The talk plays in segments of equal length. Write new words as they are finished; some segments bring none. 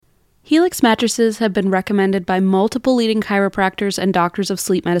Helix mattresses have been recommended by multiple leading chiropractors and doctors of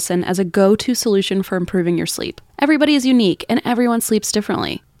sleep medicine as a go-to solution for improving your sleep. Everybody is unique, and everyone sleeps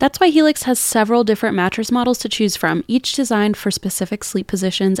differently. That's why Helix has several different mattress models to choose from, each designed for specific sleep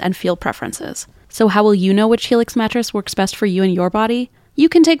positions and feel preferences. So how will you know which Helix mattress works best for you and your body? You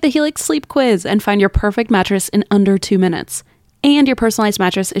can take the Helix Sleep Quiz and find your perfect mattress in under 2 minutes. And your personalized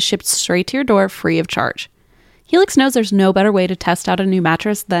mattress is shipped straight to your door free of charge. Helix knows there's no better way to test out a new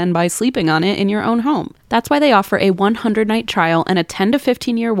mattress than by sleeping on it in your own home. That's why they offer a 100-night trial and a 10 to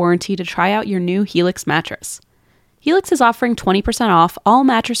 15-year warranty to try out your new Helix mattress. Helix is offering 20% off all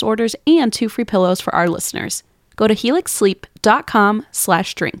mattress orders and 2 free pillows for our listeners. Go to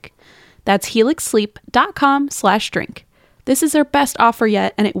helixsleep.com/drink. That's helixsleep.com/drink. This is their best offer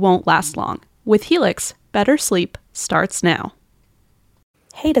yet, and it won't last long. With Helix, better sleep starts now.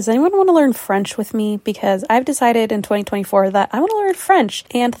 Hey, does anyone want to learn French with me? Because I've decided in 2024 that I want to learn French,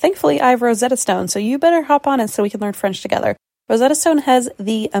 and thankfully I have Rosetta Stone, so you better hop on it so we can learn French together. Rosetta Stone has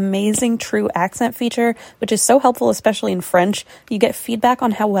the amazing True Accent feature, which is so helpful, especially in French. You get feedback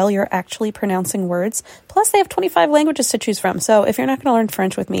on how well you're actually pronouncing words. Plus, they have 25 languages to choose from. So if you're not going to learn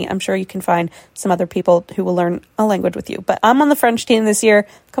French with me, I'm sure you can find some other people who will learn a language with you. But I'm on the French team this year.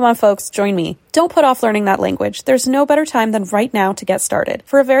 Come on, folks, join me. Don't put off learning that language. There's no better time than right now to get started.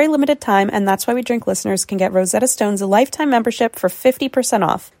 For a very limited time, and that's why We Drink listeners can get Rosetta Stone's lifetime membership for 50%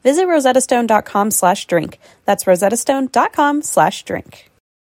 off. Visit rosettastone.com/drink. That's rosettastone.com/drink.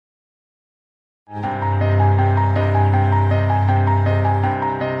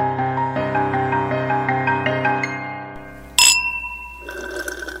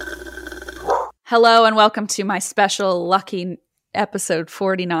 Hello and welcome to my special lucky episode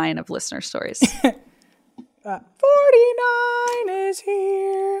 49 of Listener Stories. 49 is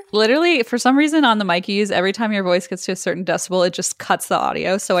here. Literally, for some reason on the mic you use, every time your voice gets to a certain decibel, it just cuts the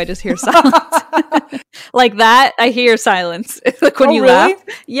audio. So I just hear silence. Like that, I hear silence. Like when you really? laugh.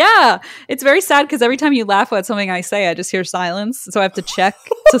 Yeah. It's very sad because every time you laugh at something I say, I just hear silence. So I have to check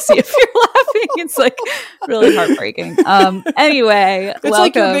to see if you're laughing. It's like really heartbreaking. Anyway, it's welcome.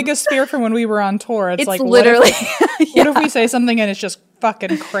 Like your biggest fear from when we were on tour. It's like, literally. What if we say something and it's just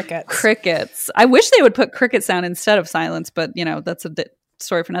fucking crickets? Crickets. I wish they would put cricket sound instead of silence, but you know, that's a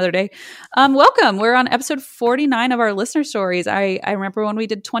story for another day. Welcome. We're on episode 49 of our listener stories. I remember when we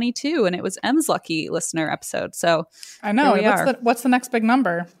did 22 and it was M's lucky listener episode. So I know. What's the next big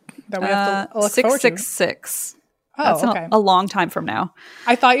number that we have to look forward to? 666. Oh, that's okay. a long time from now.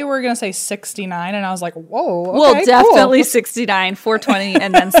 I thought you were going to say 69 and I was like, whoa. Okay, well, definitely cool. 69, 420,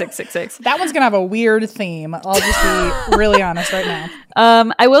 and then 666. That one's going to have a weird theme. I'll just be really honest right now.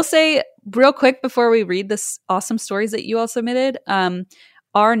 I will say real quick before we read this awesome stories that you all submitted,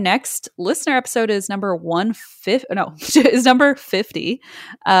 our next listener episode is number 50.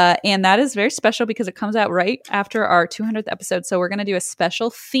 And that is very special because it comes out right after our 200th episode. So we're going to do a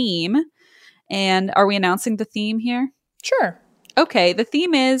special theme. And are we announcing the theme here? Sure. Okay. The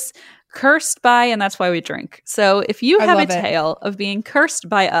theme is cursed by, and that's why we drink. So if you have a tale of being cursed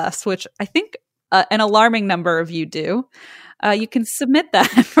by us, which I think an alarming number of you do, you can submit that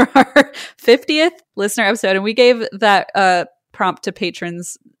for our 50th listener episode. And we gave that prompt to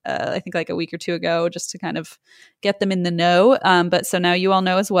patrons, I think like a week or two ago, just to kind of get them in the know. But so now you all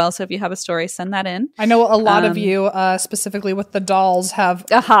know as well. So if you have a story, send that in. I know a lot of you, specifically with the dolls, have.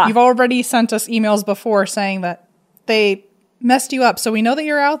 You've already sent us emails before saying that they messed you up. So we know that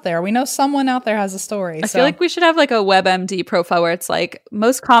you're out there. We know someone out there has a story. I feel like we should have like a WebMD profile where it's like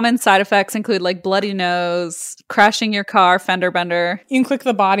most common side effects include like bloody nose, crashing your car, fender bender. You can click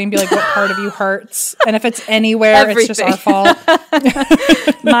the body and be like, what part of you hurts? And if it's anywhere, it's just our fault.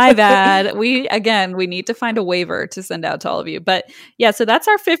 My bad. We need to find a waiver to send out to all of you. But yeah, so that's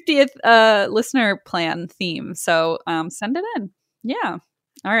our 50th listener plan theme. So send it in. Yeah.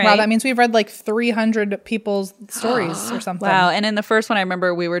 All right. Wow, that means we've read like 300 people's stories or something. Wow. And in the first one, I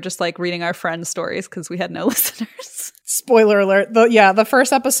remember we were just like reading our friends' stories because we had no listeners. Spoiler alert. The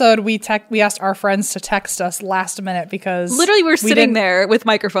first episode, we asked our friends to text us last minute because... Literally, we were sitting there with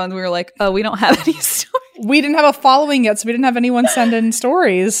microphones. We were like, oh, we don't have any stories. We didn't have a following yet, so we didn't have anyone send in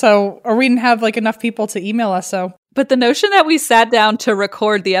stories. Or we didn't have like enough people to email us. So, but the notion that we sat down to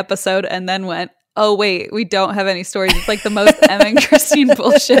record the episode and then went, oh, wait, we don't have any stories. It's like the most Emma and Christine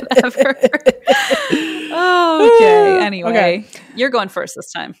bullshit ever. Oh, okay. Anyway, You're going first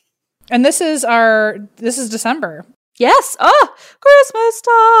this time. And this is December. Yes. Oh, Christmas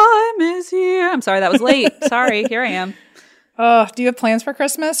time is here. I'm sorry that was late. Sorry. Here I am. Do you have plans for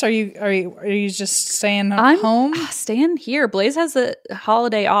Christmas? Are you just staying home? Staying here. Blaze has a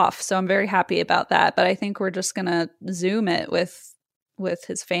holiday off, so I'm very happy about that. But I think we're just gonna Zoom it with with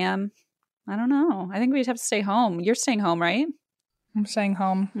his fam. I don't know. I think we'd have to stay home. You're staying home, right? I'm staying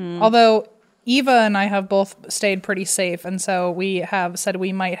home. Although Eva and I have both stayed pretty safe. And so we have said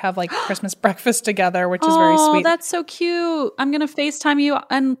we might have like Christmas breakfast together, which is very sweet. Oh, that's so cute. I'm going to FaceTime you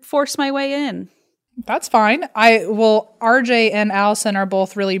and force my way in. That's fine. RJ and Allison are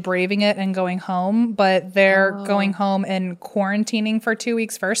both really braving it and going home, but they're going home and quarantining for 2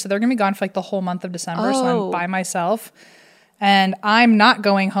 weeks first. So they're going to be gone for like the whole month of December. So I'm by myself. And I'm not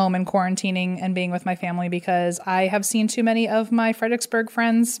going home and quarantining and being with my family because I have seen too many of my Fredericksburg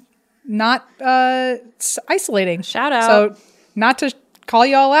friends not isolating. Shout out. So not to call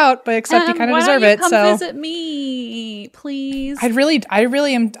you all out, but except you kind of deserve it. Come so visit me, please. I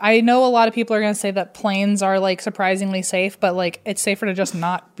really am. I know a lot of people are going to say that planes are like surprisingly safe, but like it's safer to just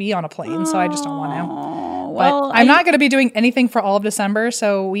not be on a plane. So I just don't want to. But I'm not going to be doing anything for all of December,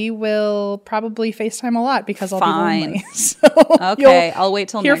 so we will probably FaceTime a lot because I'll be lonely. So okay, I'll wait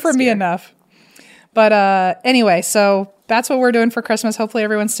till hear next from me year. enough. But anyway, so that's what we're doing for Christmas. Hopefully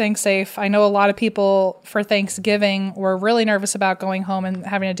everyone's staying safe. I know a lot of people for Thanksgiving were really nervous about going home and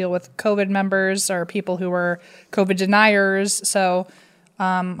having to deal with COVID members or people who were COVID deniers. So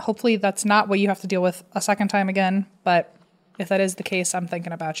hopefully that's not what you have to deal with a second time again. But if that is the case, I'm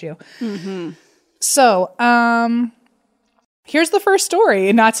thinking about you. Mm-hmm. So, here's the first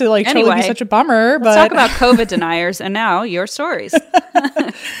story. Not to totally be such a bummer, let's talk about COVID deniers and now your stories.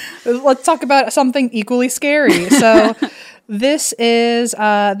 Let's talk about something equally scary. So, this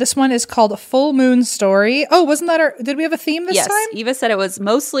one is called Full Moon Story. Oh, wasn't that did we have a theme this time? Yes, Eva said it was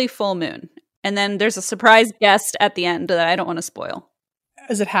mostly full moon. And then there's a surprise guest at the end that I don't want to spoil.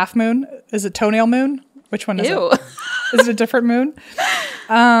 Is it half moon? Is it toenail moon? Which one is Ew. it? Is it a different moon?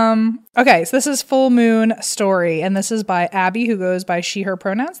 Okay, so this is Full Moon Story, and this is by Abby, who goes by she, her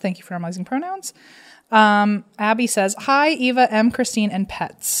pronouns. Thank you for normalizing pronouns. Abby says, "Hi, Eva, M, Christine, and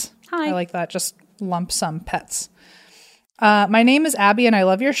pets." Hi. I like that. Just lump sum pets. My name is Abby, and I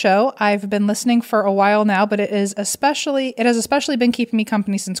love your show. I've been listening for a while now, but it has especially been keeping me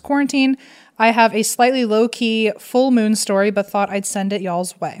company since quarantine. I have a slightly low-key full moon story, but thought I'd send it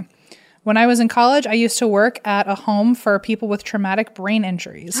y'all's way. When I was in college, I used to work at a home for people with traumatic brain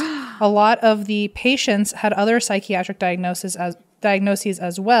injuries. A lot of the patients had other psychiatric diagnoses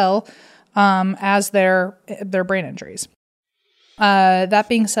as well as their brain injuries. That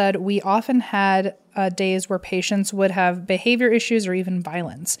being said, we often had days where patients would have behavior issues or even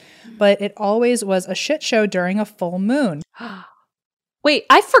violence, but it always was a shit show during a full moon. Wait,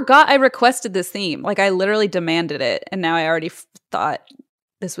 I forgot I requested this theme. Like I literally demanded it, and now I already thought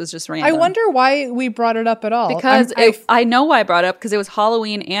this was just random. I wonder why we brought it up at all. Because I know why I brought it up, because it was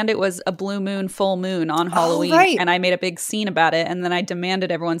Halloween and it was a blue moon, full moon on Halloween. Right. And I made a big scene about it. And then I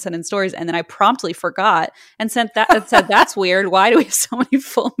demanded everyone send in stories. And then I promptly forgot and sent that and said, that's weird. Why do we have so many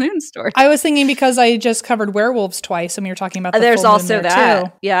full moon stories? I was thinking because I just covered werewolves twice and we were talking about the There's full moon also there that.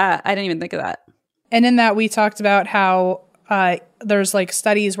 too. Yeah, I didn't even think of that. And in that we talked about how there's like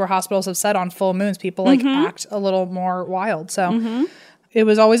studies where hospitals have said on full moons people like act a little more wild. So it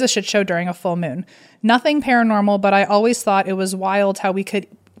was always a shit show during a full moon. Nothing paranormal, but I always thought it was wild how we could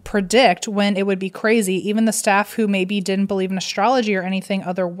predict when it would be crazy. Even the staff who maybe didn't believe in astrology or anything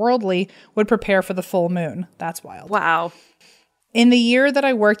otherworldly would prepare for the full moon. That's wild. Wow. In the year that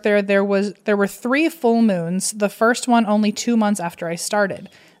I worked there were 3 full moons, the first one only 2 months after I started.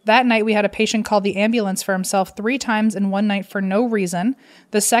 That night, we had a patient call the ambulance for himself 3 times in one night for no reason.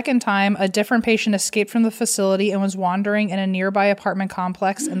 The second time, a different patient escaped from the facility and was wandering in a nearby apartment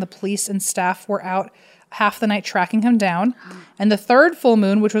complex, and the police and staff were out half the night tracking him down. And the third full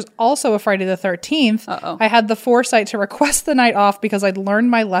moon, which was also a Friday the 13th, I had the foresight to request the night off because I'd learned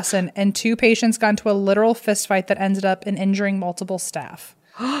my lesson, and 2 patients got into a literal fistfight that ended up in injuring multiple staff.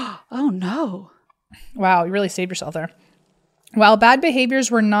 Oh, no. Wow, you really saved yourself there. While bad behaviors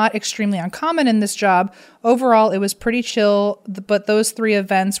were not extremely uncommon in this job, overall it was pretty chill, but those 3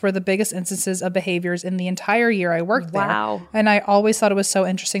 events were the biggest instances of behaviors in the entire year I worked there. Wow. And I always thought it was so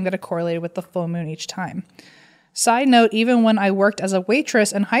interesting that it correlated with the full moon each time. Side note, even when I worked as a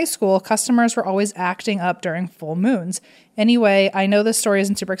waitress in high school, customers were always acting up during full moons. Anyway, I know this story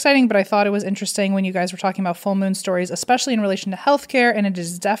isn't super exciting, but I thought it was interesting when you guys were talking about full moon stories, especially in relation to healthcare, and it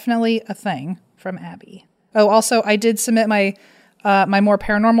is definitely a thing. From Abby. Oh, also, I did submit my more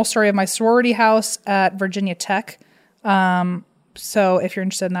paranormal story of my sorority house at Virginia Tech. So if you're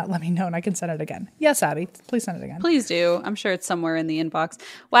interested in that, let me know and I can send it again. Yes, Abby, please send it again. Please do. I'm sure it's somewhere in the inbox.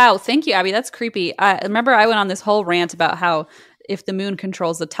 Wow, thank you, Abby. That's creepy. Remember I went on this whole rant about how if the moon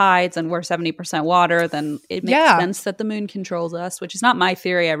controls the tides and we're 70% water, then it makes sense that the moon controls us, which is not my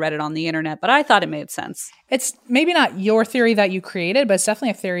theory. I read it on the internet, but I thought it made sense. It's maybe not your theory that you created, but it's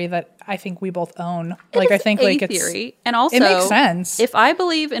definitely a theory that I think we both own. Like, I think like it's theory. And also, it makes sense. If I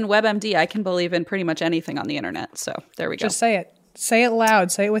believe in WebMD, I can believe in pretty much anything on the internet. So there we go. Just say it. Say it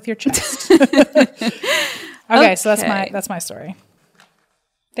loud. Say it with your chest. Okay, so that's my story.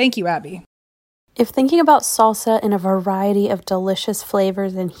 Thank you, Abby. If thinking about salsa in a variety of delicious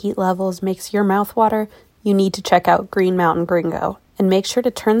flavors and heat levels makes your mouth water, you need to check out Green Mountain Gringo. And make sure to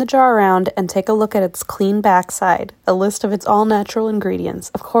turn the jar around and take a look at its clean backside, a list of its all-natural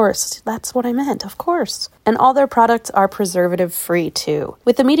ingredients. Of course, that's what I meant, of course. And all their products are preservative-free, too.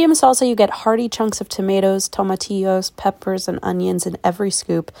 With the medium salsa, you get hearty chunks of tomatoes, tomatillos, peppers, and onions in every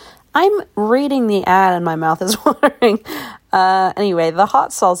scoop. I'm reading the ad and my mouth is watering. Anyway, the hot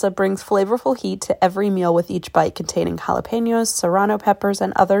salsa brings flavorful heat to every meal with each bite, containing jalapenos, serrano peppers,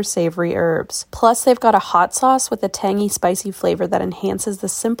 and other savory herbs. Plus, they've got a hot sauce with a tangy, spicy flavor that enhances the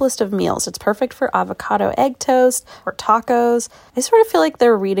simplest of meals. It's perfect for avocado egg toast or tacos. I sort of feel like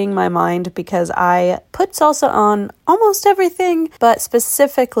they're reading my mind because I put salsa on almost everything, but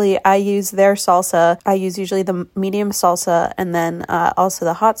specifically I use their salsa. I use usually the medium salsa and then also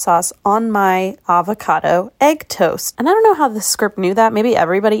the hot sauce on my avocado egg toast. And I don't know how the script knew that. Maybe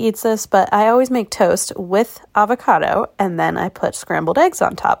everybody eats this, but I always make toast with avocado and then I put scrambled eggs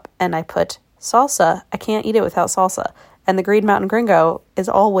on top and I put salsa. I can't eat it without salsa. And the Green Mountain Gringo is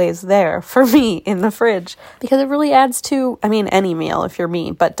always there for me in the fridge because it really adds to, any meal if you're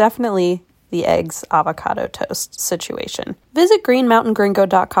me, but definitely the eggs avocado toast situation. Visit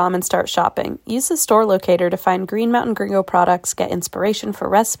greenmountaingringo.com and start shopping. Use the store locator to find Green Mountain Gringo products, get inspiration for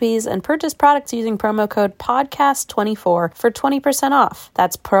recipes, and purchase products using promo code PODCAST24 for 20% off.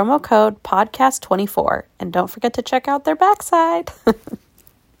 That's promo code PODCAST24. And don't forget to check out their backside.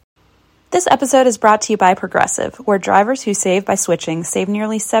 This episode is brought to you by Progressive, where drivers who save by switching save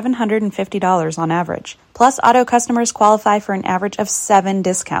nearly $750 on average. Plus, auto customers qualify for an average of 7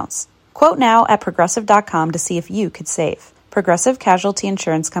 discounts. Quote now at Progressive.com to see if you could save. Progressive Casualty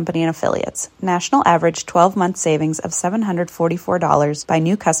Insurance Company and Affiliates. National average 12-month savings of $744 by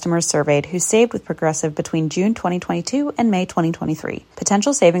new customers surveyed who saved with Progressive between June 2022 and May 2023.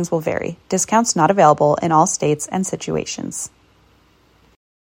 Potential savings will vary. Discounts not available in all states and situations.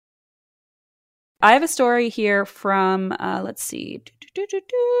 I have a story here from, let's see.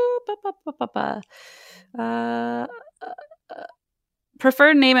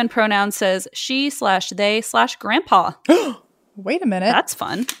 Preferred name and pronoun says she/they/grandpa. Wait a minute. That's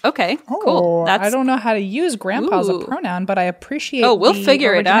fun. Okay, cool. I don't know how to use grandpa as a pronoun, but I appreciate we'll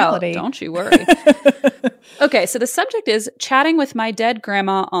figure it out. Don't you worry. Okay, so the subject is chatting with my dead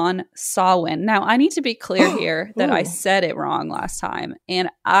grandma on Samhain. Now, I need to be clear here that I said it wrong last time. And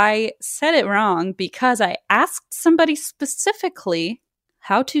I said it wrong because I asked somebody specifically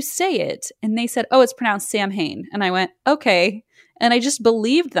how to say it. And they said, it's pronounced Samhain. And I went, okay. And I just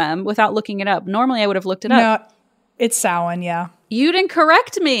believed them without looking it up. Normally, I would have looked it up. No, it's Samhain, yeah. You didn't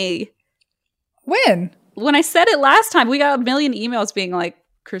correct me. When? When I said it last time, we got a million emails being like,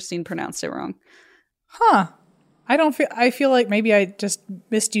 Christine pronounced it wrong. Huh. I feel like maybe I just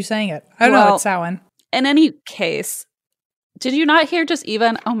missed you saying it. I don't know, it's Samhain. In any case, did you not hear just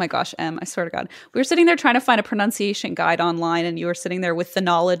Eva? Oh my gosh, Em, I swear to God. We were sitting there trying to find a pronunciation guide online and you were sitting there with the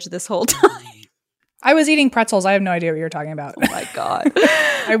knowledge this whole time. I was eating pretzels. I have no idea what you're talking about. Oh my God.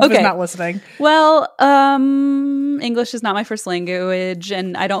 I was not listening. Well, English is not my first language,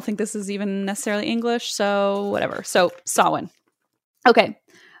 and I don't think this is even necessarily English, so whatever. So, Samhain. Okay.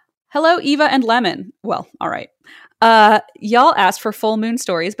 Hello, Eva and Lemon. Well, all right. Y'all asked for full moon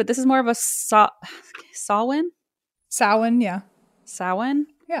stories, but this is more of a Samhain? Samhain, yeah. Samhain?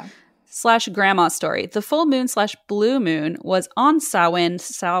 Yeah. / grandma story. The full moon / blue moon was on Samhain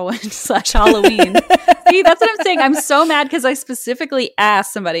 / Halloween. See, that's what I'm saying. I'm so mad because I specifically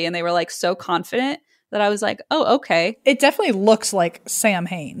asked somebody and they were like so confident that I was like, oh, okay. It definitely looks like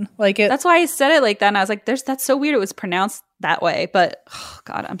Samhain. That's why I said it like that. And I was like, that's so weird. It was pronounced that way. But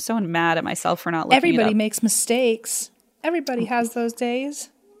God, I'm so mad at myself for not looking Everybody it up. makes mistakes. Everybody has those days.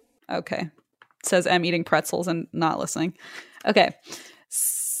 Okay. It says I'm eating pretzels and not listening. Okay.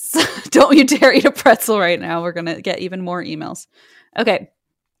 Don't you dare eat a pretzel right now. We're going to get even more emails. Okay.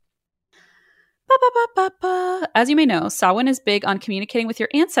 As you may know, Samhain is big on communicating with your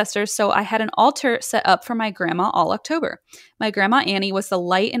ancestors, so I had an altar set up for my grandma all October. My grandma Annie was the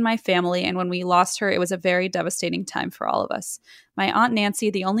light in my family, and when we lost her, it was a very devastating time for all of us. My Aunt Nancy,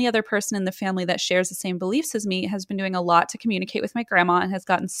 the only other person in the family that shares the same beliefs as me, has been doing a lot to communicate with my grandma and has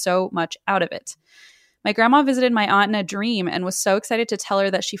gotten so much out of it. My grandma visited my aunt in a dream and was so excited to tell her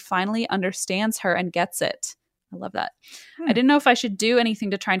that she finally understands her and gets it. I love that. I didn't know if I should do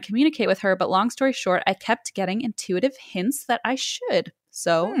anything to try and communicate with her, but long story short, I kept getting intuitive hints that I should.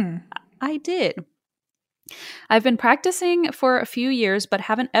 So I did. I've been practicing for a few years, but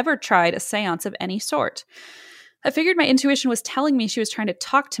haven't ever tried a seance of any sort. I figured my intuition was telling me she was trying to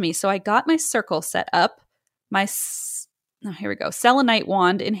talk to me, so I got my circle set up, my selenite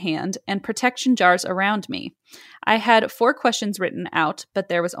wand in hand, and protection jars around me. I had 4 questions written out, but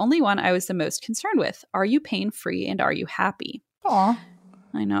there was only one I was the most concerned with. Are you pain-free and are you happy? Aw.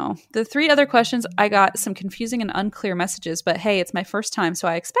 I know. The 3 other questions, I got some confusing and unclear messages, but hey, it's my first time, so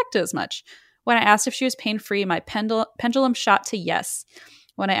I expected as much. When I asked if she was pain-free, my pendulum shot to yes.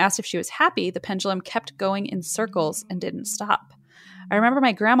 When I asked if she was happy, the pendulum kept going in circles and didn't stop. I remember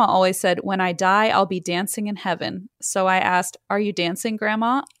my grandma always said, when I die, I'll be dancing in heaven. So I asked, are you dancing,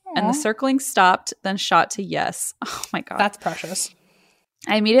 Grandma? Aww. And the circling stopped, then shot to yes. Oh my God. That's precious.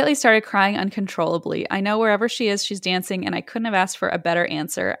 I immediately started crying uncontrollably. I know wherever she is, she's dancing, and I couldn't have asked for a better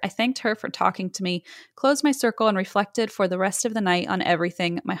answer. I thanked her for talking to me, closed my circle, and reflected for the rest of the night on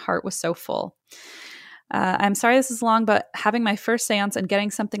everything. My heart was so full. I'm sorry this is long, but having my first seance and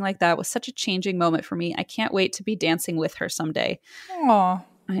getting something like that was such a changing moment for me. I can't wait to be dancing with her someday. Aww.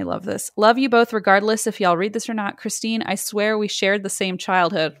 I love this. Love you both regardless if y'all read this or not. Christine, I swear we shared the same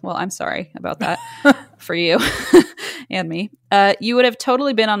childhood. Well, I'm sorry about that for you and me. You would have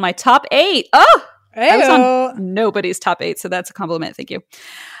totally been on my top 8. Oh! I was on nobody's top 8, so that's a compliment. Thank you.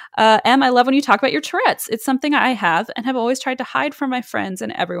 Em, I love when you talk about your Tourette's. It's something I have and have always tried to hide from my friends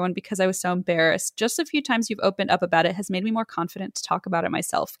and everyone because I was so embarrassed. Just a few times you've opened up about it has made me more confident to talk about it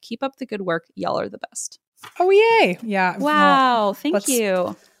myself. Keep up the good work. Y'all are the best. Oh, yay. Yeah. Wow. Well, thank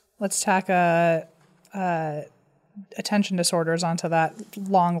you. Let's tack attention disorders onto that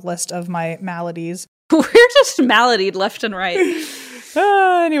long list of my maladies. We're just maladied left and right.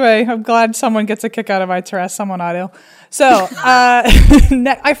 Anyway, I'm glad someone gets a kick out of my Tourette's. Someone ought to. So,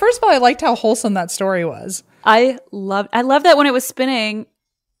 first of all, I liked how wholesome that story was. I love that when it was spinning,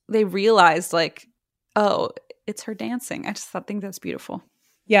 they realized like, oh, it's her dancing. I just think that's beautiful.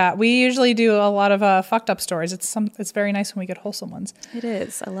 Yeah, we usually do a lot of fucked up stories. It's very nice when we get wholesome ones. It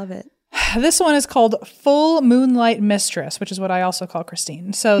is. I love it. This one is called Full Moonlight Mistress, which is what I also call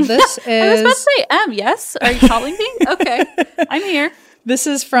Christine. So this is... I was about to say, yes? Are you calling me? Okay, I'm here. This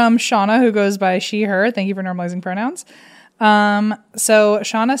is from Shauna, who goes by she, her. Thank you for normalizing pronouns. So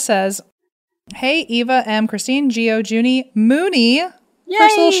Shauna says, hey, Eva, M, Christine, Gio, Junie, Mooney. Yay!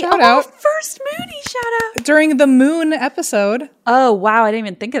 First little shout out. First Mooney shout out. During the Moon episode. Oh, wow. I didn't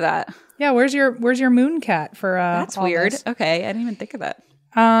even think of that. Yeah, where's your moon cat for That's weird. This? Okay, I didn't even think of that.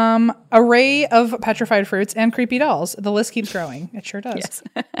 Array of petrified fruits and creepy dolls. The list keeps growing. It sure does. Yes.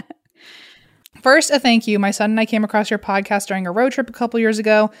 First, a thank you. My son and I came across your podcast during a road trip a couple years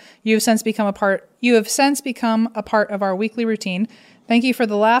ago. You have since become a part of our weekly routine. Thank you for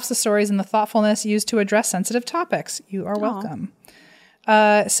the laughs, the stories, and the thoughtfulness used to address sensitive topics. You are welcome.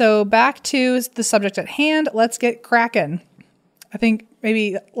 So back to the subject at hand. Let's get cracking. I think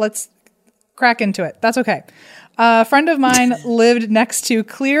maybe let's crack into it. That's okay. A friend of mine lived next to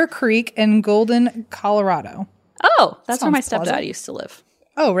Clear Creek in Golden, Colorado. Oh, that's where my stepdad used to live.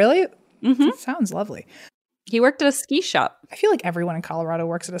 Oh, really? Mm-hmm. That sounds lovely. He worked at a ski shop. I feel like everyone in Colorado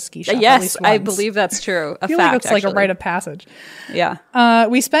works at a ski shop. Yes, I believe that's true. I feel like it's like a rite of passage. Yeah.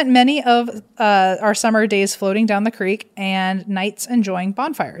 We spent many of our summer days floating down the creek and nights enjoying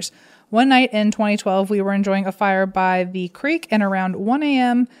bonfires. One night in 2012, we were enjoying a fire by the creek, and around 1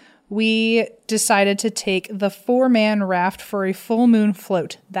 a.m., we decided to take the 4-man raft for a full moon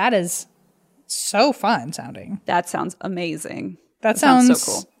float. That is so fun sounding. That sounds amazing. That sounds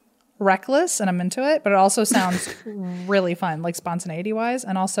so cool. Reckless, and I'm into it, but it also sounds really fun, like spontaneity wise,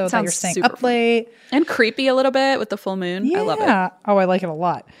 and also that you're staying up late and creepy a little bit with the full moon. Yeah. I love it. Oh, I like it a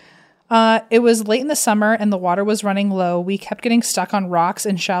lot. It was late in the summer and the water was running low. We kept getting stuck on rocks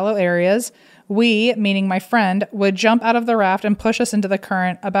in shallow areas. We, meaning my friend, would jump out of the raft and push us into the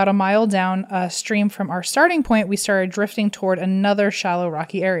current. About a mile down a stream from our starting point, we started drifting toward another shallow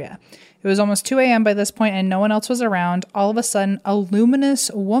rocky area. It was almost 2 a.m. by this point and no one else was around. All of a sudden, a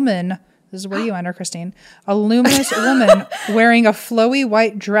luminous woman, this is where you enter, Christine, a luminous woman wearing a flowy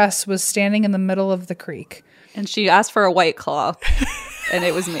white dress was standing in the middle of the creek. And she asked for a White Claw, and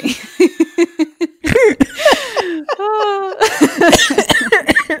it was me.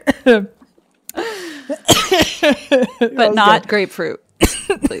 But not grapefruit.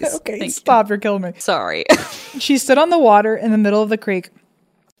 Please. Okay, stop. You're killing me. Sorry. She stood on the water in the middle of the creek.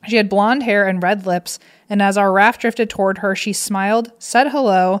 She had blonde hair and red lips, and as our raft drifted toward her, she smiled, said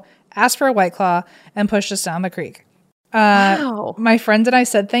hello, asked for a White Claw, and pushed us down the creek. Wow. My friend and I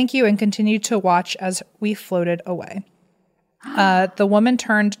said thank you and continued to watch as we floated away. The woman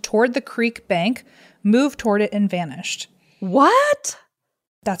turned toward the creek bank, moved toward it, and vanished. What?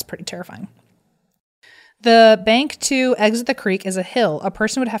 That's pretty terrifying. The bank to exit the creek is a hill. A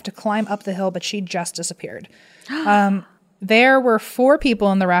person would have to climb up the hill, but she just disappeared. There were 4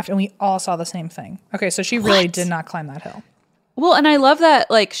 people in the raft, and we all saw the same thing. Okay, so she really did not climb that hill. Well, and I love that,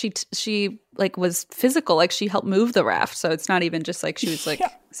 like, she like was physical, like she helped move the raft, so it's not even just like she was like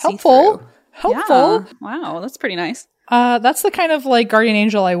helpful. Yeah. Wow, that's pretty nice. That's the kind of like guardian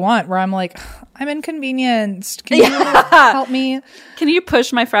angel I want, where I'm like, I'm inconvenienced. Can you help me? Can you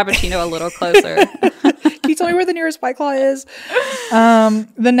push my Frappuccino a little closer? Can you tell me where the nearest White Claw is?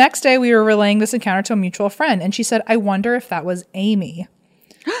 The next day, we were relaying this encounter to a mutual friend, and she said, I wonder if that was Amy.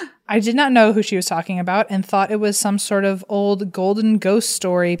 I did not know who she was talking about and thought it was some sort of old golden ghost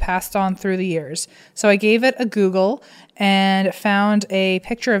story passed on through the years. So I gave it a Google and found a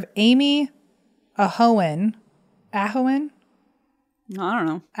picture of Amy Ahowen. Ahowen? I don't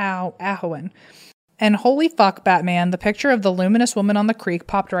know. Ahowen. And holy fuck, Batman, the picture of the luminous woman on the creek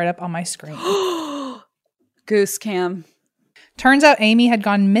popped right up on my screen. Goose cam. Turns out Amy had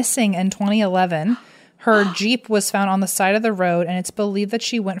gone missing in 2011. Her Jeep was found on the side of the road, and it's believed that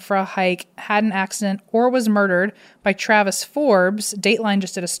she went for a hike, had an accident, or was murdered by Travis Forbes. Dateline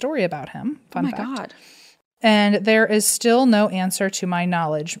just did a story about him. Fun fact. God. And there is still no answer to my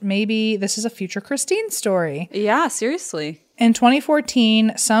knowledge. Maybe this is a future Christine story. Yeah, seriously. In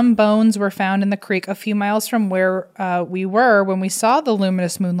 2014, some bones were found in the creek a few miles from where we were when we saw the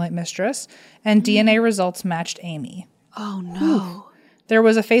luminous Moonlight Mistress, and DNA results matched Amy. Oh, no. There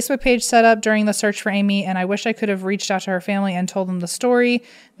was a Facebook page set up during the search for Amy, and I wish I could have reached out to her family and told them the story.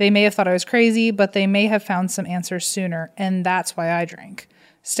 They may have thought I was crazy, but they may have found some answers sooner, and that's why I drank.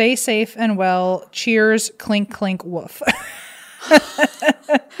 Stay safe and well. Cheers, clink, clink, woof.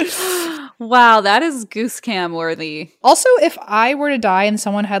 Wow, that is goose cam worthy. Also, if I were to die and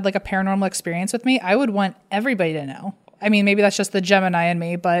someone had like a paranormal experience with me, I would want everybody to know. I mean, maybe that's just the Gemini in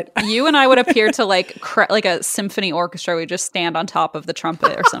me, but you and I would appear to like a symphony orchestra. We just stand on top of the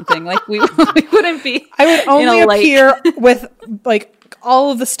trumpet or something. Like we wouldn't be. I would only appear with like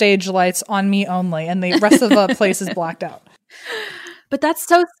all of the stage lights on me only, and the rest of the place is blacked out. But that's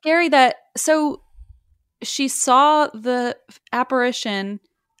so scary. So she saw the apparition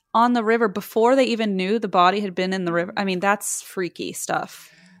on the river before they even knew the body had been in the river. I mean, that's freaky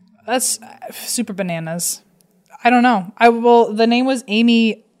stuff. That's super bananas. I don't know. The name was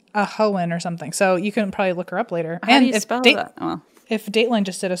Amy Ahowen or something. So you can probably look her up later. How do you spell that? Oh. If Dateline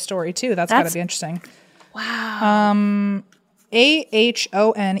just did a story too, that's got to be interesting. Wow. Ahonen.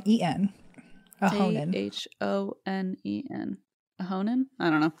 Ahonen. Ahonen?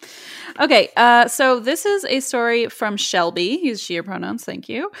 I don't know. Okay, so this is a story from Shelby. Use she, her pronouns. Thank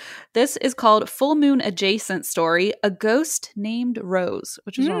you. This is called Full Moon Adjacent Story, A Ghost Named Rose,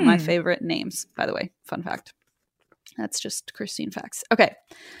 which is one of my favorite names, by the way. Fun fact. That's just Christine facts. Okay.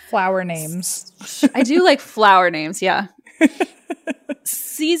 Flower names. I do like flower names, yeah.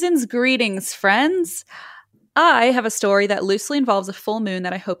 Season's greetings, friends. I have a story that loosely involves a full moon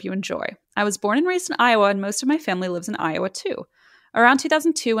that I hope you enjoy. I was born and raised in Iowa, and most of my family lives in Iowa, too. Around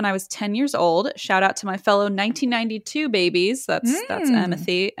 2002, when I was 10 years old, shout out to my fellow 1992 babies. That's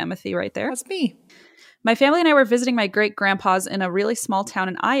Emmethy right there. That's me. My family and I were visiting my great-grandpa's in a really small town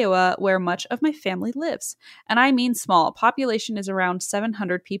in Iowa where much of my family lives. And I mean small. Population is around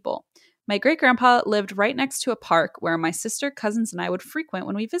 700 people. My great-grandpa lived right next to a park where my sister, cousins, and I would frequent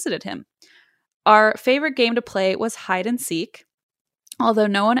when we visited him. Our favorite game to play was hide and seek, although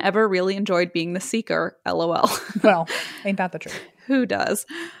no one ever really enjoyed being the seeker, LOL. Well, ain't that the truth? Who does?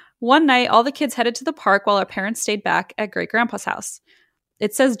 One night, all the kids headed to the park while our parents stayed back at great-grandpa's house.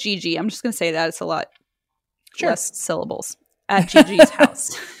 It says Gigi. I'm just going to say that. It's a lot less syllables. At Gigi's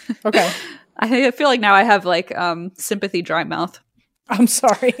house. Okay. I feel like now I have like sympathy dry mouth. I'm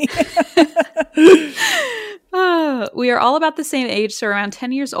sorry. We are all about the same age, so around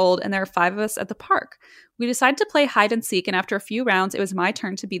 10 years old, and there are 5 of us at the park. We decided to play hide and seek, and after a few rounds, it was my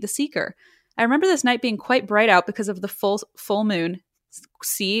turn to be the seeker. I remember this night being quite bright out because of the full moon.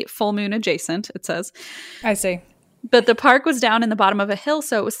 See, full moon adjacent, it says. I see. But the park was down in the bottom of a hill,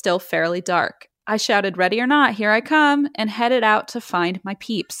 so it was still fairly dark. I shouted, "Ready or not, here I come," and headed out to find my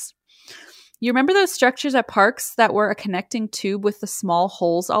peeps. You remember those structures at parks that were a connecting tube with the small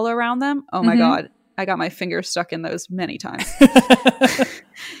holes all around them? Oh my God. I got my fingers stuck in those many times.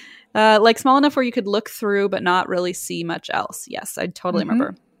 Like small enough where you could look through but not really see much else. Yes, I totally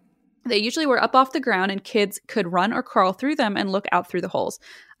remember. They usually were up off the ground and kids could run or crawl through them and look out through the holes.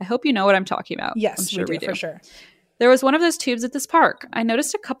 I hope you know what I'm talking about. Yes, I'm sure we do. For sure. There was one of those tubes at this park. I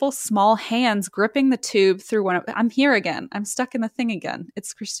noticed a couple small hands gripping the tube through one of... I'm here again. I'm stuck in the thing again.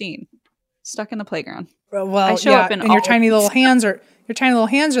 It's Christine. Stuck in the playground. Well, I show up in and your tiny little hands are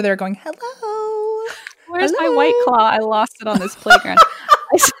there going, hello. Where's my White Claw? I lost it on this playground.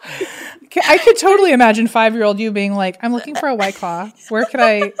 I could totally imagine 5-year-old you being like, I'm looking for a White Claw. Where could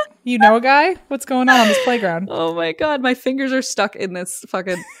I, you know a guy? What's going on this playground? Oh my God. My fingers are stuck in this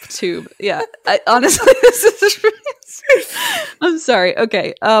fucking tube. Yeah. Honestly, this is really I'm sorry.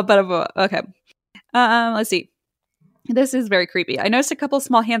 Okay. Okay. Let's see. This is very creepy. I noticed a couple of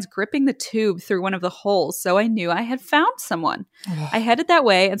small hands gripping the tube through one of the holes, so I knew I had found someone. I headed that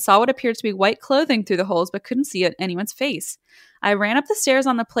way and saw what appeared to be white clothing through the holes, but couldn't see anyone's face. I ran up the stairs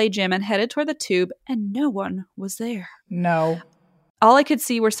on the play gym and headed toward the tube, and no one was there. No. All I could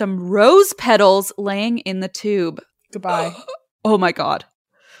see were some rose petals laying in the tube. Goodbye. Oh my God.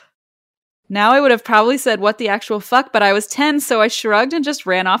 Now I would have probably said, what the actual fuck, but I was 10, so I shrugged and just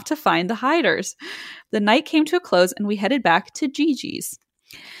ran off to find the hiders. The night came to a close and we headed back to Gigi's.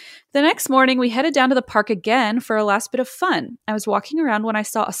 The next morning, we headed down to the park again for a last bit of fun. I was walking around when I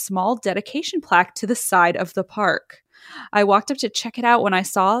saw a small dedication plaque to the side of the park. I walked up to check it out when I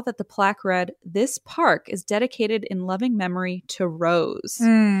saw that the plaque read, "This park is dedicated in loving memory to Rose."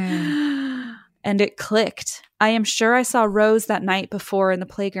 And it clicked. I am sure I saw Rose that night before in the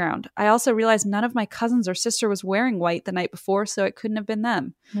playground. I also realized none of my cousins or sister was wearing white the night before, so it couldn't have been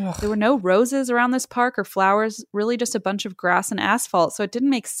them. Ugh. There were no roses around this park or flowers, really just a bunch of grass and asphalt, so it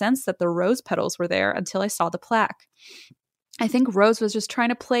didn't make sense that the rose petals were there until I saw the plaque. I think Rose was just trying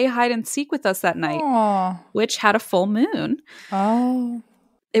to play hide and seek with us that night, which had a full moon. Oh.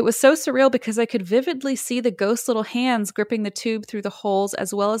 It was so surreal because I could vividly see the ghost little hands gripping the tube through the holes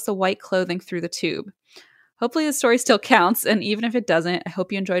as well as the white clothing through the tube. Hopefully the story still counts, and even if it doesn't, I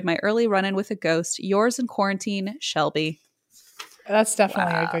hope you enjoyed my early run-in with a ghost. Yours in quarantine, Shelby. That's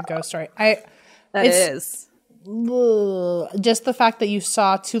definitely a good ghost story. That is. Just the fact that you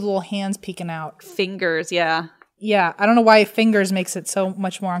saw two little hands peeking out. Fingers, yeah. Yeah, I don't know why fingers makes it so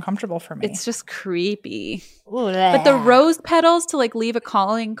much more uncomfortable for me. It's just creepy. But the rose petals to like leave a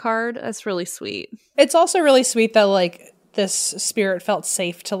calling card, that's really sweet. It's also really sweet that like this spirit felt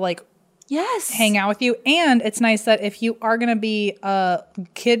safe to like hang out with you. And it's nice that if you are going to be a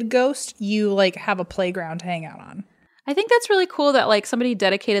kid ghost, you like have a playground to hang out on. I think that's really cool that like somebody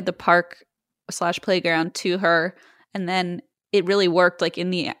dedicated the park / playground to her, and then it really worked. Like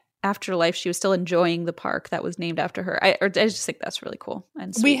in the afterlife, she was still enjoying the park that was named after her. I just think that's really cool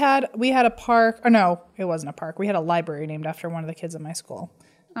and sweet. We had a park, or no, it wasn't a park. We had a library named after one of the kids at my school.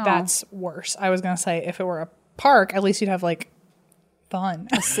 Oh. That's worse. I was gonna say if it were a park, at least you'd have like fun.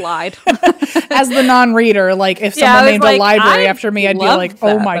 A slide. As the non-reader, like if someone named a library after me, I'd be like,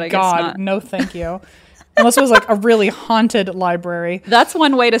 oh my God, no thank you. Unless it was like a really haunted library. That's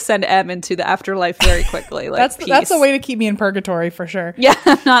one way to send M into the afterlife very quickly. Like that's a way to keep me in purgatory for sure. Yeah,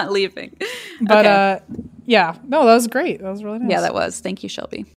 I'm not leaving. But yeah, no, that was great. That was really nice. Yeah, that was. Thank you,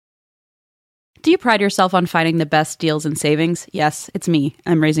 Shelby. Do you pride yourself on finding the best deals and savings? Yes, it's me.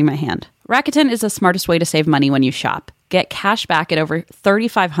 I'm raising my hand. Rakuten is the smartest way to save money when you shop. Get cash back at over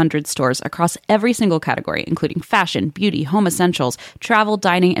 3,500 stores across every single category, including fashion, beauty, home essentials, travel,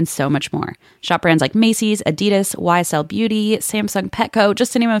 dining, and so much more. Shop brands like Macy's, Adidas, YSL Beauty, Samsung, Petco,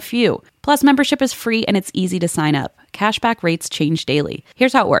 just to name a few. Plus, membership is free and it's easy to sign up. Cashback rates change daily.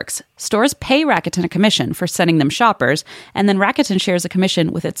 Here's how it works. Stores pay Rakuten a commission for sending them shoppers, and then Rakuten shares a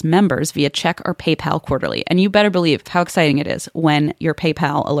commission with its members via check or PayPal quarterly. And you better believe how exciting it is when your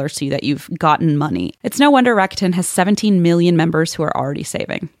PayPal alerts you that you've gotten money. It's no wonder Rakuten has 17 million members who are already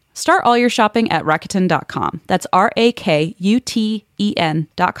saving. Start all your shopping at Rakuten.com. That's RAKUTEN.com.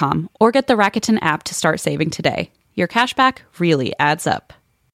 Or get the Rakuten app to start saving today. Your cashback really adds up.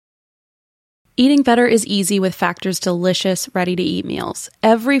 Eating better is easy with Factor's delicious, ready-to-eat meals.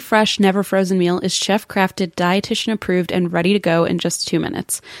 Every fresh, never-frozen meal is chef-crafted, dietitian-approved, and ready to go in just 2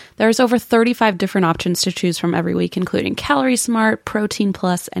 minutes. There's over 35 different options to choose from every week, including Calorie Smart, Protein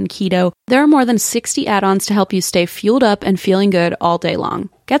Plus, and Keto. There are more than 60 add-ons to help you stay fueled up and feeling good all day long.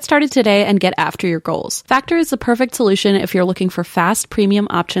 Get started today and get after your goals. Factor is the perfect solution if you're looking for fast, premium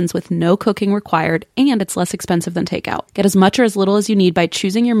options with no cooking required, and it's less expensive than takeout. Get as much or as little as you need by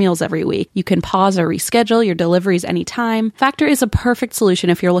choosing your meals every week. You can pause or reschedule your deliveries anytime. Factor is a perfect solution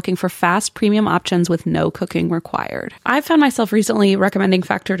if you're looking for fast, premium options with no cooking required. I've found myself recently recommending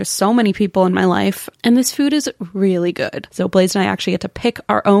Factor to so many people in my life, and this food is really good. So Blaze and I actually get to pick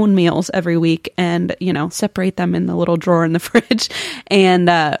our own meals every week and, separate them in the little drawer in the fridge and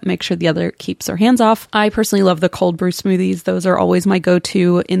make sure the other keeps their hands off. I personally love the cold brew smoothies. Those are always my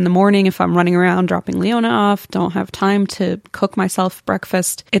go-to in the morning if I'm running around dropping Leona off, don't have time to cook myself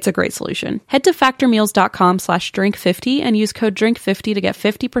breakfast. It's a great solution. Head to factormeals.com/drink50 and use code drink50 to get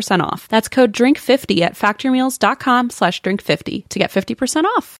 50% off. That's code drink50 at factormeals.com/drink50 to get 50%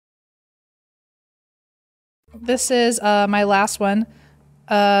 off. This is my last one.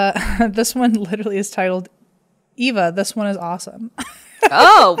 This one literally is titled Eva. This one is awesome.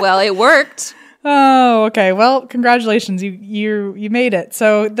 Oh, well, it worked. Oh, okay. Well, congratulations. You made it.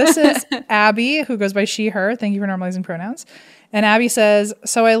 So this is Abby, who goes by she, her. Thank you for normalizing pronouns. And Abby says,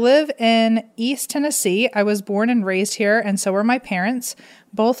 so I live in East Tennessee. I was born and raised here, and so were my parents.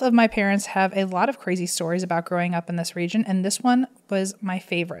 Both of my parents have a lot of crazy stories about growing up in this region, and this one was my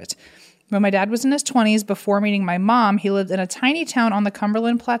favorite. When my dad was in his 20s, before meeting my mom, he lived in a tiny town on the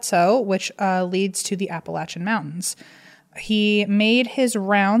Cumberland Plateau, which leads to the Appalachian Mountains. He made his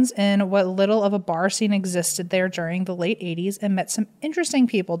rounds in what little of a bar scene existed there during the late 80s and met some interesting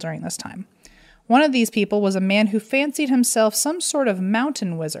people during this time. One of these people was a man who fancied himself some sort of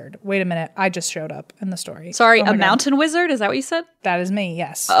mountain wizard. Wait a minute, I just showed up in the story. Sorry, a mountain wizard? Is that what you said? That is me,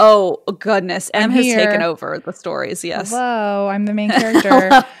 yes. Oh, goodness. Em has taken over the stories, yes. Hello, I'm the main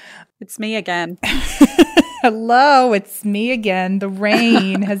character. It's me again. Hello, it's me again. The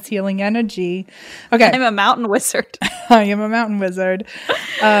rain has healing energy. Okay. I'm a mountain wizard. I am a mountain wizard.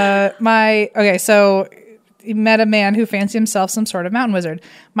 So he met a man who fancied himself some sort of mountain wizard.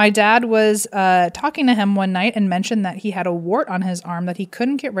 My dad was talking to him one night and mentioned that he had a wart on his arm that he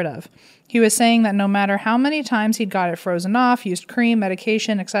couldn't get rid of. He was saying that no matter how many times he'd got it frozen off, used cream,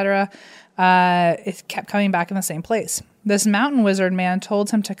 medication, etc., it kept coming back in the same place. This mountain wizard man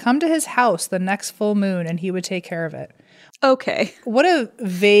told him to come to his house the next full moon and he would take care of it. Okay. What a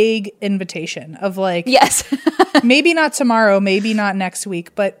vague invitation of like, yes, maybe not tomorrow, maybe not next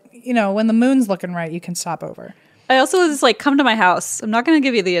week, but you know, when the moon's looking right, you can stop over. I also was like, come to my house. I'm not going to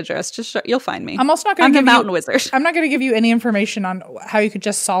give you the address. Just you'll find me. I'm also not going to give the mountain wizard. I'm not going to give you any information on how you could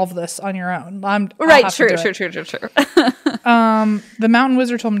just solve this on your own. Right. True. The mountain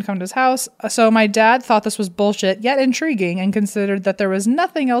wizard told him to come to his house. So my dad thought this was bullshit, yet intriguing, and considered that there was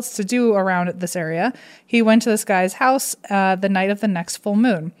nothing else to do around this area. He went to this guy's house the night of the next full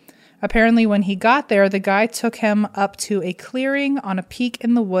moon. Apparently, when he got there, the guy took him up to a clearing on a peak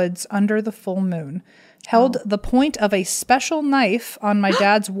in the woods under the full moon, held the point of a special knife on my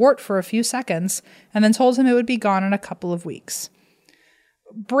dad's wart for a few seconds, and then told him it would be gone in a couple of weeks.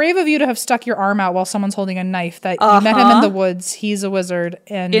 Brave of you to have stuck your arm out while someone's holding a knife that you met him in the woods. He's a wizard.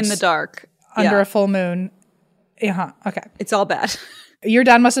 And in the dark. Under a full moon. Okay. It's all bad. Your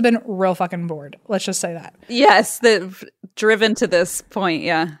dad must have been real fucking bored. Let's just say that. Yes. Driven to this point.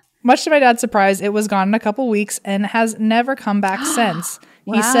 Yeah. Much to my dad's surprise, it was gone in a couple weeks and has never come back since.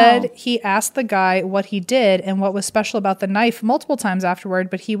 Wow. He said he asked the guy what he did and what was special about the knife multiple times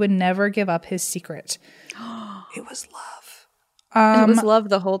afterward, but he would never give up his secret. It was love. It was love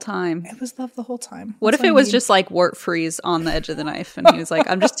the whole time. It was love the whole time. What if it was just like wart freeze on the edge of the knife and he was like,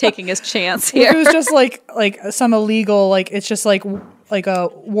 I'm just taking his chance here. It was just like some illegal, like it's just like a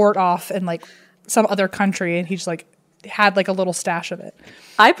wart off in like some other country and he just like had like a little stash of it.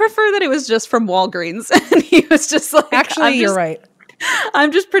 I prefer that it was just from Walgreens and he was just like, actually, you're right.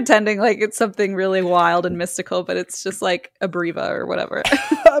 I'm just pretending like it's something really wild and mystical, but it's just like Abreva or whatever.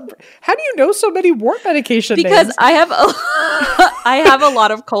 How do you know so many wart medication because names? I have a lot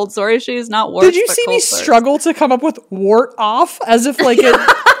of cold sore issues, not warts. Did you see me struggle to come up with wart off as if like it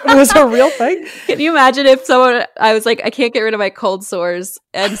was a real thing? Can you imagine if I was like, I can't get rid of my cold sores,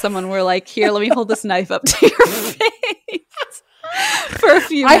 and someone were like, here, let me hold this knife up to your face. For a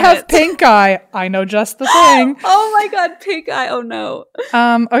few minutes. I have pink eye. I know just the thing. Oh my god, pink eye. Oh no.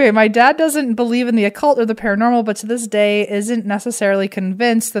 Okay, my dad doesn't believe in the occult or the paranormal, but to this day isn't necessarily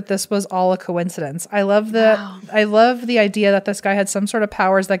convinced that this was all a coincidence. I love the idea that this guy had some sort of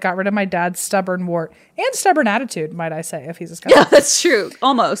powers that got rid of my dad's stubborn wart and stubborn attitude, might I say, if he's a skeptic. Yeah, that's true.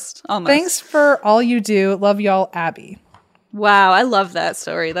 Almost. Thanks for all you do. Love y'all, Abby. Wow, I love that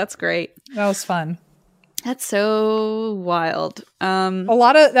story. That's great. That was fun. That's so wild.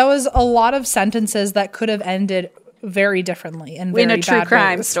 That was a lot of sentences that could have ended very differently in very in a true bad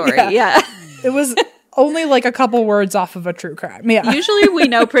crime ways. story. Yeah. It was only like a couple words off of a true crime. Yeah. Usually we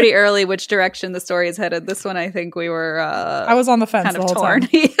know pretty early which direction the story is headed. This one, I think we were I was on the fence kind the of whole torn. time.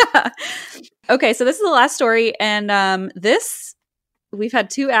 Yeah. Okay, so this is the last story, and we've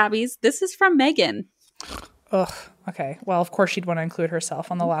had two Abbies. This is from Megan. Ugh. Okay. Well, of course she'd want to include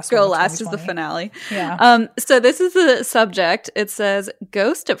herself on the last Girl one. last is the finale. Yeah. So this is the subject. It says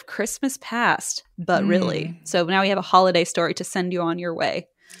Ghost of Christmas Past, but really. So now we have a holiday story to send you on your way.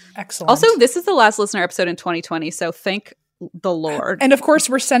 Excellent. Also, this is the last listener episode in 2020, so thank the Lord. And of course,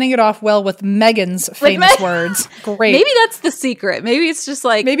 we're sending it off well with Megan's famous words. Great. Maybe that's the secret. Maybe it's just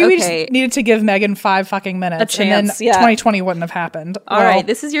like, maybe we just needed to give Megan 5 fucking minutes. A chance, and then 2020 wouldn't have happened. All right,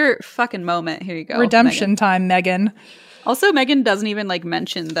 this is your fucking moment. Here you go. Redemption time, Megan. Also, Megan doesn't even like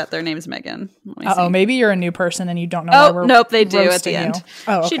mention that their name's Megan. Uh-oh, maybe you're a new person and you don't know why we're nope, they do at the end.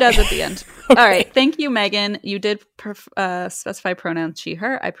 Oh, okay. She does at the end. Okay. All right, thank you, Megan. You did specify pronouns she,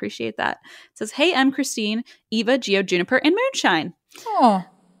 her. I appreciate that. It says, hey, I'm Christine, Eva, Geo, Juniper, and Moonshine. Oh.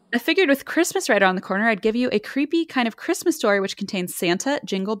 I figured with Christmas right around the corner, I'd give you a creepy kind of Christmas story which contains Santa,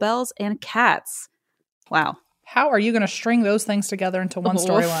 jingle bells, and cats. Wow. How are you going to string those things together into one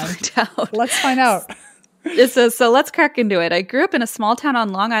storyline? Let's find out. It says, so let's crack into it. I grew up in a small town on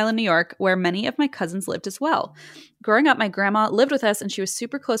Long Island, New York, where many of my cousins lived as well. Growing up, my grandma lived with us, and she was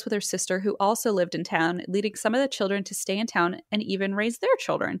super close with her sister, who also lived in town, leading some of the children to stay in town and even raise their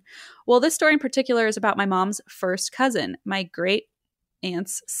children. Well, this story in particular is about my mom's first cousin, my great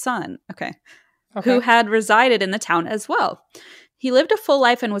aunt's son, who had resided in the town as well. He lived a full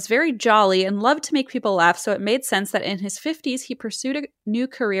life and was very jolly and loved to make people laugh, so it made sense that in his 50s, he pursued a new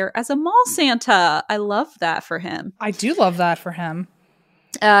career as a mall Santa. I love that for him. I do love that for him.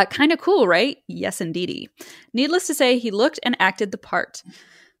 Kind of cool, right? Yes, indeedy. Needless to say, he looked and acted the part.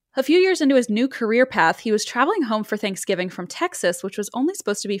 A few years into his new career path, he was traveling home for Thanksgiving from Texas, which was only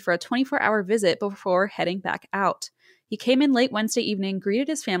supposed to be for a 24-hour visit before heading back out. He came in late Wednesday evening, greeted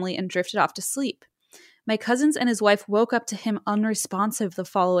his family, and drifted off to sleep. My cousins and his wife woke up to him unresponsive the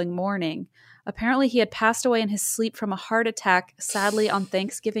following morning. Apparently, he had passed away in his sleep from a heart attack, sadly, on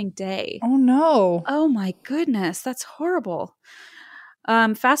Thanksgiving Day. Oh, no. Oh, my goodness. That's horrible.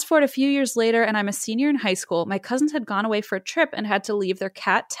 Fast forward a few years later, and I'm a senior in high school. My cousins had gone away for a trip and had to leave their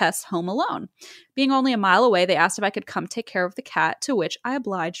cat, Tess, home alone. Being only a mile away, they asked if I could come take care of the cat, to which I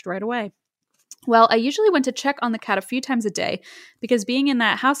obliged right away. Well, I usually went to check on the cat a few times a day because being in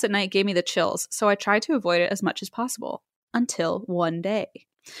that house at night gave me the chills, so I tried to avoid it as much as possible. Until one day.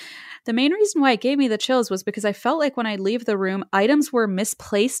 The main reason why it gave me the chills was because I felt like when I leave the room, items were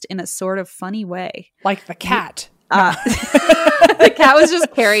misplaced in a sort of funny way. Like the cat. The cat was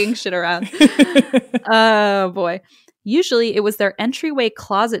just carrying shit around. Oh, boy. Usually, it was their entryway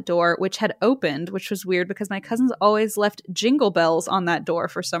closet door, which had opened, which was weird because my cousins always left jingle bells on that door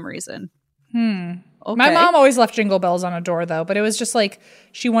for some reason. Okay. My mom always left jingle bells on a door, though, but it was just like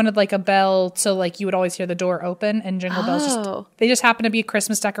she wanted like a bell so like you would always hear the door open, and jingle bells they just happen to be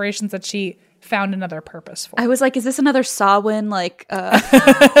Christmas decorations that she found another purpose for. I was like, is this another Samhain like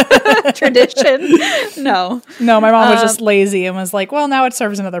tradition? No, my mom was just lazy and was like, well, now it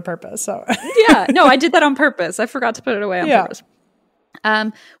serves another purpose. So yeah, no, I did that on purpose. I forgot to put it away on purpose.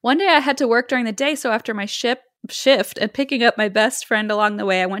 One day I had to work during the day, so after my shift and picking up my best friend along the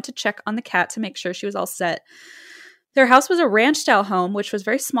way, I went to check on the cat to make sure she was all set. Their house was a ranch-style home, which was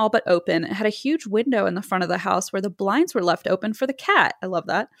very small but open. It had a huge window in the front of the house where the blinds were left open for the cat. I love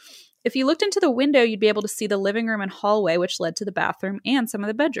that. If you looked into the window, you'd be able to see the living room and hallway, which led to the bathroom and some of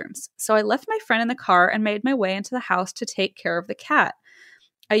the bedrooms. So I left my friend in the car and made my way into the house to take care of the cat.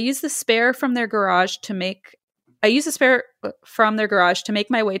 I used the spare from their garage to make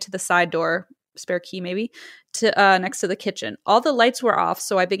my way to the side door, spare key maybe, to next to the kitchen. All the lights were off,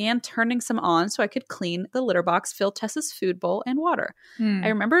 so I began turning some on so I could clean the litter box, fill Tessa's food bowl, and water. I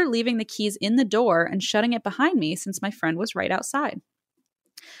remember leaving the keys in the door and shutting it behind me since my friend was right outside.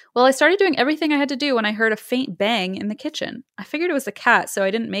 Well, I started doing everything I had to do when I heard a faint bang in the kitchen. I figured it was the cat, so I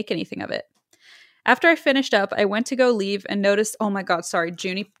didn't make anything of it. After I finished up, I went to go leave and noticed, oh my God, sorry,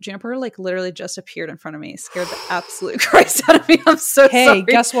 Juniper like literally just appeared in front of me. Scared the absolute Christ out of me. I'm so sorry. Hey,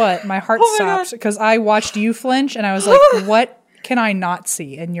 guess what? My heart stopped because I watched you flinch and I was like, what can I not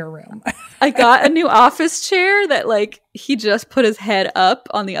see in your room? I got a new office chair that like he just put his head up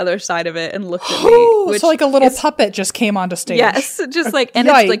on the other side of it and looked at me. So like a little puppet just came onto stage. Yes, just like, and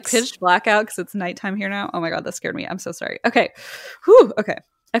it's like pitched black out because it's nighttime here now. Oh my God, that scared me. I'm so sorry. Okay. Whew. Okay.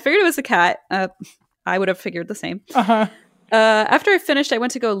 I figured it was a cat. I would have figured the same. After I finished, I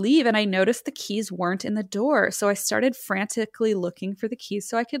went to go leave and I noticed the keys weren't in the door. So I started frantically looking for the keys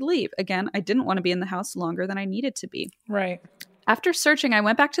so I could leave. Again, I didn't want to be in the house longer than I needed to be. Right. After searching, I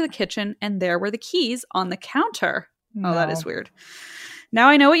went back to the kitchen and there were the keys on the counter. No. Oh, that is weird. Now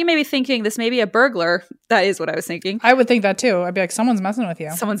I know what you may be thinking. This may be a burglar. That is what I was thinking. I would think that too. I'd be like, someone's messing with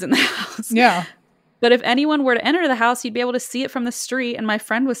you. Someone's in the house. Yeah. But if anyone were to enter the house, you'd be able to see it from the street, and my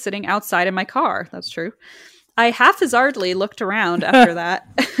friend was sitting outside in my car. That's true. I haphazardly looked around after that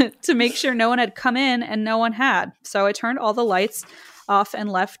to make sure no one had come in, and no one had. So I turned all the lights off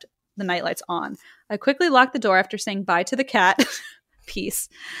and left the night lights on. I quickly locked the door after saying bye to the cat. Peace.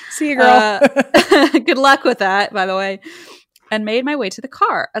 See you, girl. Good luck with that, by the way. And made my way to the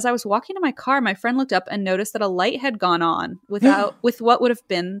car. As I was walking to my car, my friend looked up and noticed that a light had gone on with what would have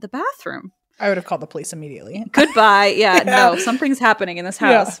been the bathroom. I would have called the police immediately. Goodbye. Yeah, no, something's happening in this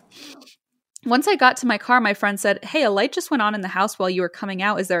house. Yeah. Once I got to my car, my friend said, "Hey, a light just went on in the house while you were coming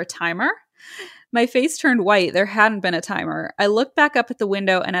out. Is there a timer?" My face turned white. There hadn't been a timer. I looked back up at the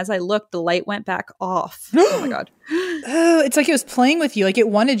window, and as I looked, the light went back off. Oh my God. Oh, it's like it was playing with you. Like it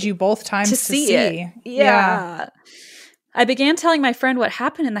wanted you both times to see it. Yeah. I began telling my friend what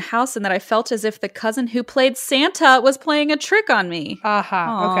happened in the house and that I felt as if the cousin who played Santa was playing a trick on me.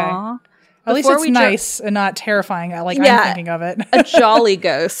 Okay. At least it's nice and not terrifying. I'm thinking of it. A jolly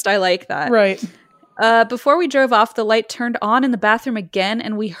ghost. I like that. Right. Before we drove off, the light turned on in the bathroom again,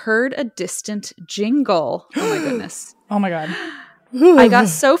 and we heard a distant jingle. Oh my goodness. Oh my God. I got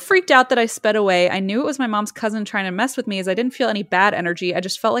so freaked out that I sped away. I knew it was my mom's cousin trying to mess with me as I didn't feel any bad energy. I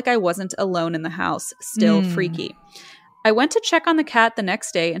just felt like I wasn't alone in the house. Still freaky. I went to check on the cat the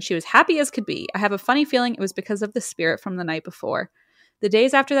next day, and she was happy as could be. I have a funny feeling it was because of the spirit from the night before. The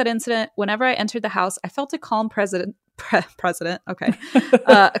days after that incident, whenever I entered the house, I felt a calm a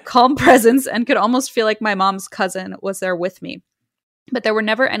calm presence and could almost feel like my mom's cousin was there with me. But there were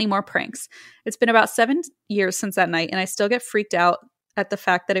never any more pranks. It's been about 7 years since that night, and I still get freaked out at the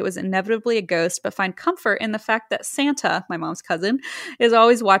fact that it was inevitably a ghost, but find comfort in the fact that Santa, my mom's cousin, is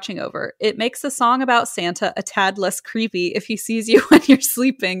always watching over. It makes the song about Santa a tad less creepy if he sees you when you're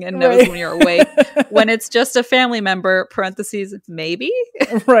sleeping and knows when you're awake. When it's just a family member, parentheses, maybe?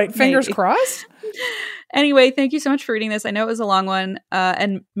 Right. Fingers crossed. Anyway, thank you so much for reading this. I know it was a long one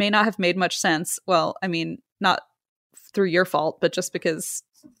and may not have made much sense. Well, I mean, not through your fault, but just because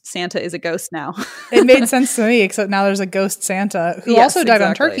Santa is a ghost now. It made sense to me, except now there's a ghost Santa who also died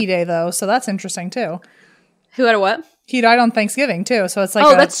on Turkey Day, though. So that's interesting, too. Who had a what? He died on Thanksgiving, too. So it's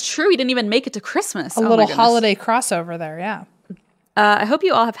like that's true. He didn't even make it to Christmas. A little holiday crossover there, yeah. I hope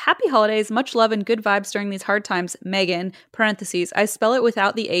you all have happy holidays, much love, and good vibes during these hard times. Megan, parentheses, I spell it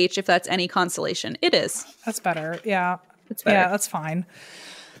without the H if that's any consolation. It is. That's better. Yeah. It's better. Yeah, that's fine.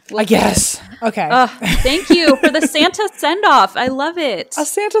 I guess. Okay. Thank you for the Santa send-off. I love it. A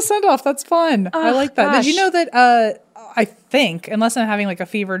Santa send-off. That's fun. I like that. Gosh. Did you know that, I think, unless I'm having like a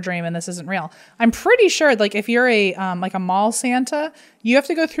fever dream and this isn't real, I'm pretty sure like if you're a like a mall Santa, you have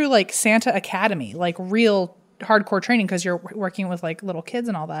to go through like Santa Academy, like real hardcore training because you're working with like little kids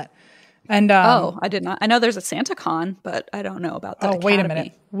and all that. And I did not. I know there's a Santa Con, but I don't know about that. Oh, wait a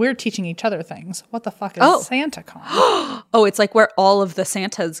minute. We're teaching each other things. What the fuck is Santa Con? Oh, it's like where all of the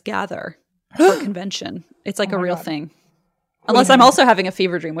Santas gather for convention. It's like a real thing. Unless I'm also having a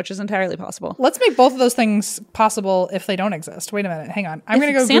fever dream, which is entirely possible. Let's make both of those things possible if they don't exist. Wait a minute. Hang on. I'm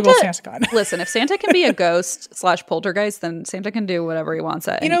going to go Google Santa Con. Listen, if Santa can be a ghost / poltergeist, then Santa can do whatever he wants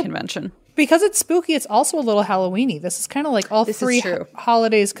at any convention. Because it's spooky, it's also a little Halloween-y. This is kind of like all three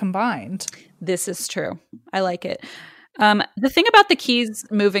holidays combined. This is true. I like it. The thing about the keys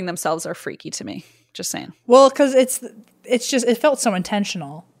moving themselves are freaky to me. Just saying. Well, because it felt so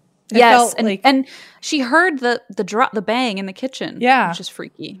intentional. Yes, and she heard the bang in the kitchen. Yeah, which is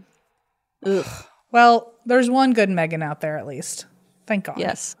freaky. Ugh. Well, there's one good Megan out there at least. Thank God.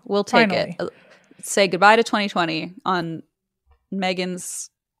 Yes, we'll take it. Say goodbye to 2020 on Megan's.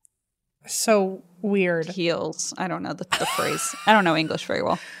 So weird. Heels. I don't know the phrase. I don't know English very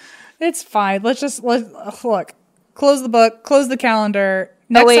well. It's fine. Let's look. Close the book. Close the calendar.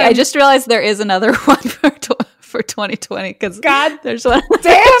 Next time, I just realized there is another one for 2020 because God, there's one.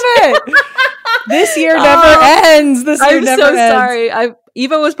 Damn it! This year never ends. I'm so sorry.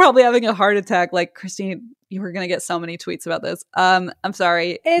 Eva was probably having a heart attack. Like, Christine, you were gonna get so many tweets about this. I'm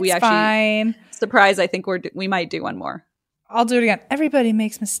sorry. It's fine. Surprise! I think we might do one more. I'll do it again. Everybody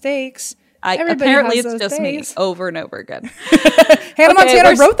makes mistakes. Apparently it's just days. Me over and over again. Hannah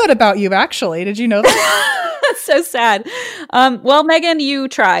Montana wrote that about you, actually. Did you know that? That's so sad. Well, Megan, you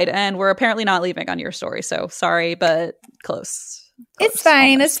tried, and we're apparently not leaving on your story, so sorry, but close. It's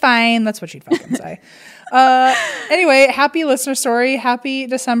fine. Almost. It's fine. That's what you'd fucking say. Anyway, happy listener story. Happy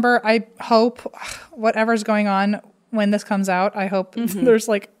December. I hope whatever's going on when this comes out, I hope there's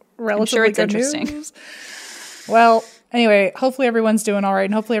like relatively good news. Well, anyway, hopefully everyone's doing all right,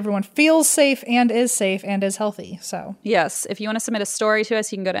 and hopefully everyone feels safe and is healthy. So yes, if you want to submit a story to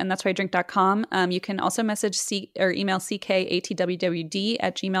us, you can go to andthat'swhyidrink.com. You can also message or email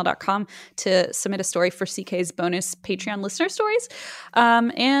ckatwwd@gmail.com to submit a story for CK's bonus Patreon listener stories.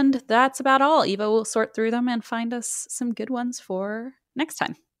 And that's about all. Eva will sort through them and find us some good ones for next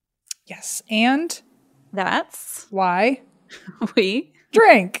time. Yes, and that's why we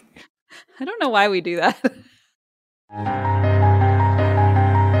drink. I don't know why we do that.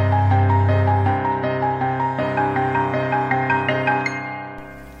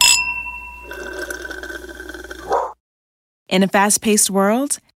 In a fast-paced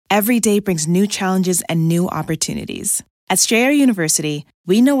world, every day brings new challenges and new opportunities. At Strayer University,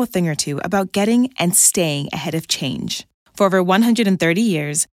 we know a thing or two about getting and staying ahead of change. For over 130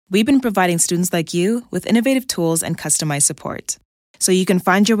 years, we've been providing students like you with innovative tools and customized support, so you can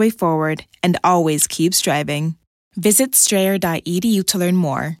find your way forward and always keep striving. Visit strayer.edu to learn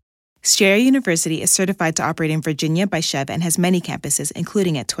more. Strayer University is certified to operate in Virginia by Chev and has many campuses,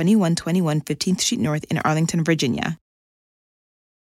 including at 2121 15th Street North in Arlington, Virginia.